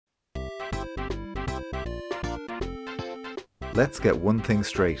Let's get one thing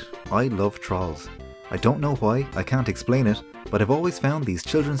straight. I love trolls. I don't know why, I can't explain it, but I've always found these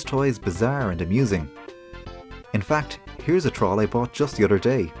children's toys bizarre and amusing. In fact, here's a troll I bought just the other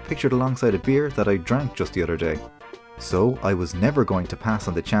day, pictured alongside a beer that I drank just the other day. So I was never going to pass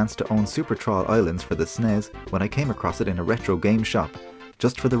on the chance to own Super Troll Islands for the SNES when I came across it in a retro game shop.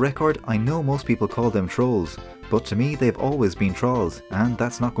 Just for the record, I know most people call them trolls, but to me they've always been trolls, and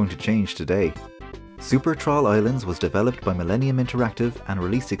that's not going to change today. Super Troll Islands was developed by Millennium Interactive and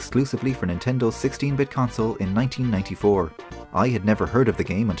released exclusively for Nintendo's 16-bit console in 1994. I had never heard of the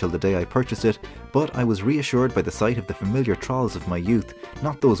game until the day I purchased it, but I was reassured by the sight of the familiar trolls of my youth,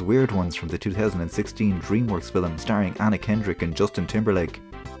 not those weird ones from the 2016 DreamWorks film starring Anna Kendrick and Justin Timberlake.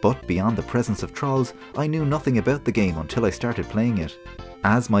 But beyond the presence of trolls, I knew nothing about the game until I started playing it.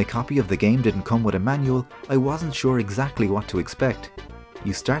 As my copy of the game didn't come with a manual, I wasn't sure exactly what to expect.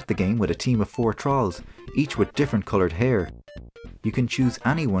 You start the game with a team of 4 trolls, each with different coloured hair. You can choose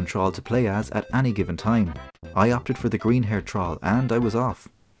any one troll to play as at any given time. I opted for the green-haired troll and I was off.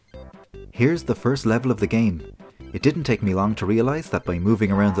 Here's the first level of the game. It didn't take me long to realise that by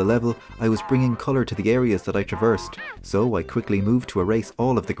moving around the level I was bringing colour to the areas that I traversed, so I quickly moved to erase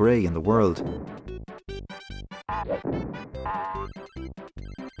all of the grey in the world.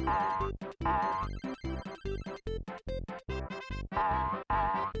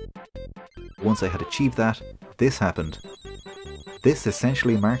 Once I had achieved that, this happened. This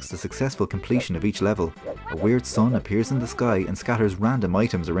essentially marks the successful completion of each level. A weird sun appears in the sky and scatters random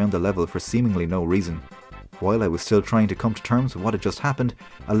items around the level for seemingly no reason. While I was still trying to come to terms with what had just happened,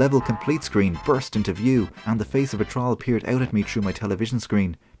 a level complete screen burst into view and the face of a troll peered out at me through my television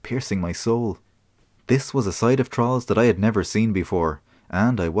screen, piercing my soul. This was a side of trolls that I had never seen before,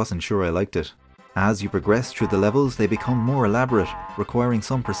 and I wasn't sure I liked it. As you progress through the levels, they become more elaborate, requiring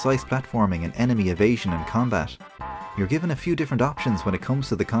some precise platforming and enemy evasion and combat. You're given a few different options when it comes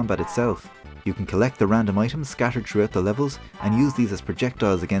to the combat itself. You can collect the random items scattered throughout the levels and use these as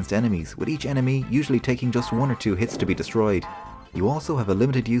projectiles against enemies, with each enemy usually taking just 1 or 2 hits to be destroyed. You also have a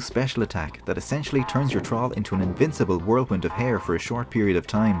limited use special attack that essentially turns your troll into an invincible whirlwind of hair for a short period of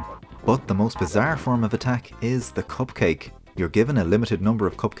time. But the most bizarre form of attack is the Cupcake. You're given a limited number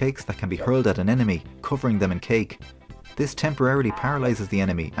of cupcakes that can be hurled at an enemy, covering them in cake. This temporarily paralyzes the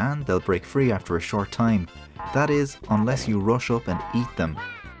enemy and they'll break free after a short time. That is, unless you rush up and eat them.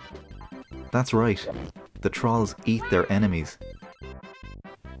 That's right, the trolls eat their enemies.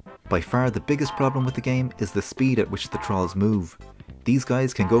 By far the biggest problem with the game is the speed at which the trolls move. These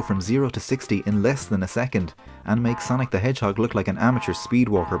guys can go from 0 to 60 in less than a second, and make Sonic the Hedgehog look like an amateur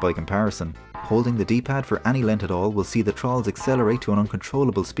speedwalker by comparison. Holding the D-pad for any length at all will see the trolls accelerate to an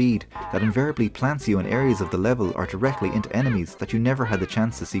uncontrollable speed that invariably plants you in areas of the level or directly into enemies that you never had the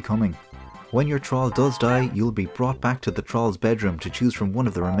chance to see coming. When your troll does die, you'll be brought back to the troll's bedroom to choose from one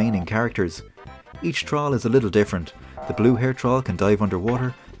of the remaining characters. Each troll is a little different. The blue-haired troll can dive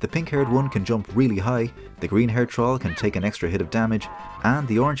underwater, the pink-haired one can jump really high, the green-haired troll can take an extra hit of damage, and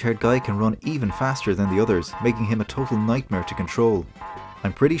the orange-haired guy can run even faster than the others, making him a total nightmare to control.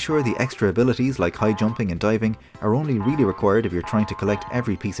 I'm pretty sure the extra abilities like high jumping and diving are only really required if you're trying to collect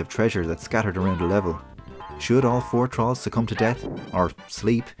every piece of treasure that's scattered around the level. Should all 4 trolls succumb to death, or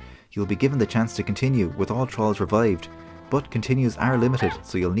sleep, you'll be given the chance to continue with all trolls revived, but continues are limited,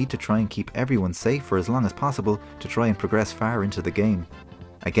 so you'll need to try and keep everyone safe for as long as possible to try and progress far into the game.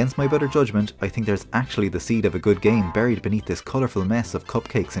 Against my better judgment, I think there's actually the seed of a good game buried beneath this colourful mess of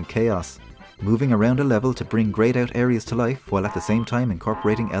cupcakes and chaos. Moving around a level to bring greyed out areas to life while at the same time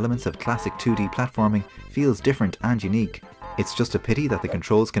incorporating elements of classic 2D platforming feels different and unique. It's just a pity that the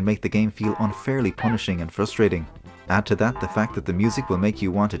controls can make the game feel unfairly punishing and frustrating. Add to that the fact that the music will make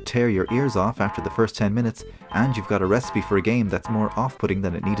you want to tear your ears off after the first 10 minutes, and you've got a recipe for a game that's more off-putting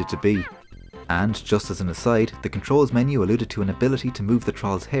than it needed to be. And just as an aside, the controls menu alluded to an ability to move the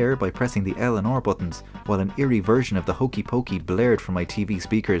troll's hair by pressing the L and R buttons, while an eerie version of the Hokey Pokey blared from my TV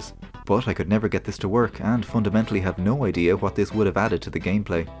speakers. But I could never get this to work and fundamentally have no idea what this would have added to the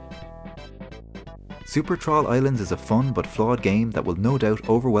gameplay. Super Troll Islands is a fun but flawed game that will no doubt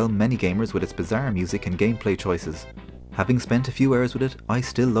overwhelm many gamers with its bizarre music and gameplay choices. Having spent a few hours with it, I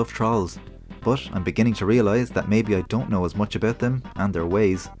still love trolls, but I'm beginning to realise that maybe I don't know as much about them and their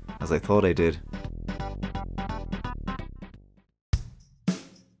ways as I thought I did.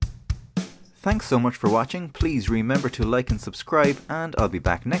 Thanks so much for watching, please remember to like and subscribe, and I'll be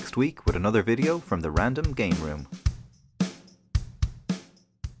back next week with another video from the Random Game Room.